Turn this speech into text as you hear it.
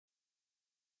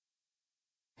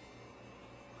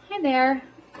Hi there,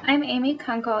 I'm Amy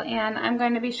Kunkel, and I'm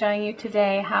going to be showing you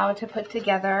today how to put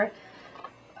together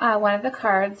one of the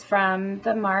cards from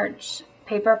the March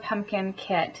Paper Pumpkin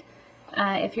Kit.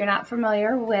 If you're not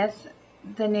familiar with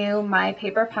the new My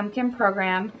Paper Pumpkin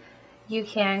program, you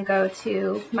can go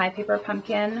to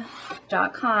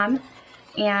mypaperpumpkin.com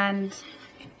and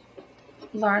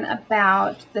learn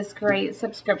about this great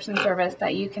subscription service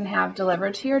that you can have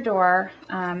delivered to your door.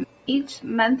 Each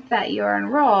month that you're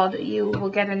enrolled, you will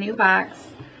get a new box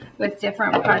with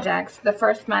different projects. The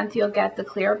first month you'll get the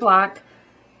clear block.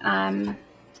 I've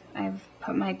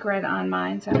put my grid on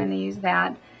mine, so I'm going to use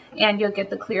that. And you'll get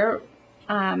the clear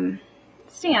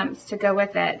stamps to go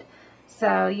with it.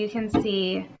 So you can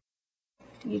see,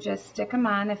 you just stick them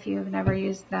on if you've never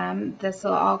used them. This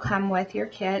will all come with your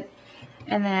kit.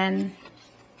 And then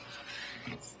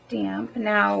stamp.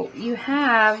 Now you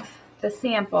have the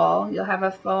sample. You'll have a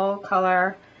full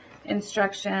color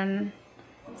instruction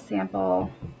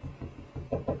sample.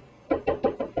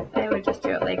 I would just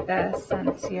do it like this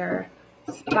since your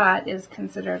spot is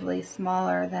considerably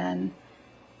smaller than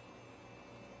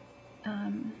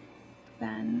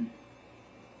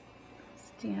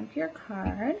stamp your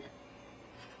card.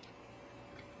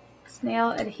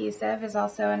 Snail adhesive is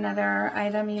also another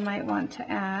item you might want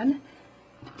to add.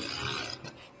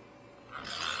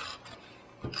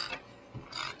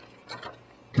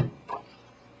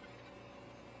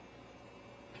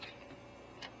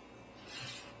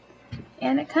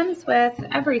 And it comes with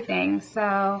everything,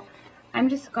 so I'm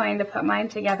just going to put mine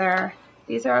together.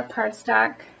 These are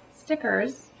cardstock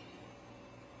stickers.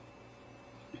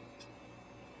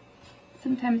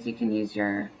 Sometimes you can use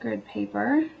your grid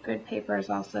paper. Grid paper is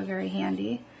also very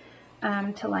handy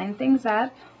to line things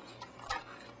up.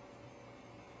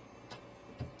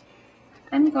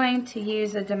 I'm going to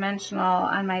use a dimensional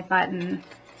on my button,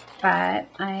 but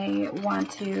I want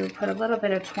to put a little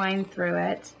bit of twine through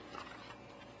it,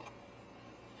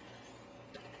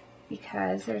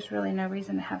 because there's really no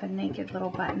reason to have a naked little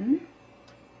button.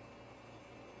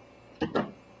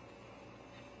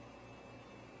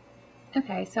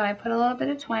 Okay, so I put a little bit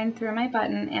of twine through my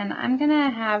button, and I'm gonna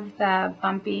have the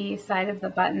bumpy side of the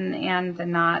button and the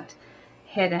knot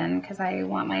hidden because I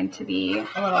want mine to be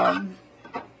a little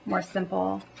more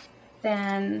simple.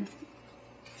 Then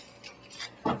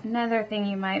another thing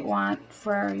you might want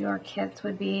for your kits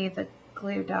would be the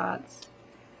glue dots.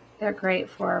 They're great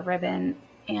for ribbon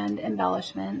and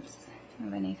embellishments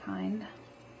of any kind.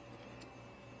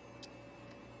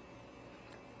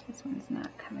 This one's not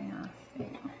coming off. There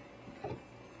you go.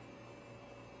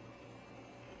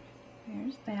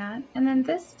 There's that. And then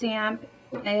this stamp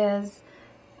is,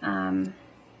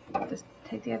 just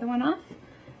take the other one off,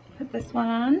 put this one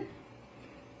on.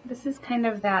 This is kind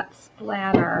of that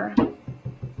splatter.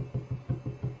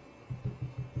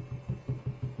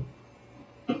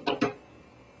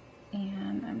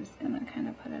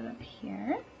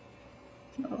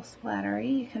 It's a little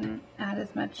splattery. You can add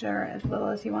as much or as little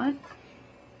as you want.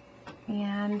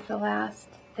 And the last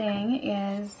thing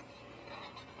is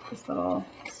this little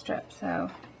strip.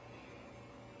 So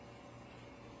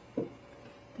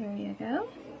there you go.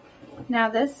 Now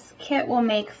this kit will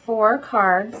make 4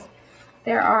 cards.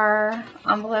 There are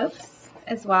envelopes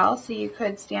as well, so you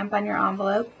could stamp on your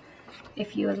envelope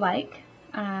if you would like.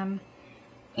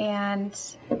 And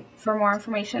for more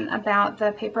information about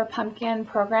the Paper Pumpkin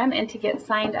program and to get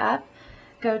signed up,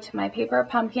 go to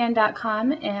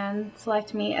mypaperpumpkin.com and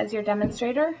select me as your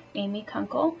demonstrator, Amy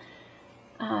Kunkel.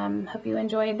 Hope you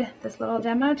enjoyed this little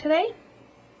demo today.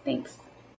 Thanks.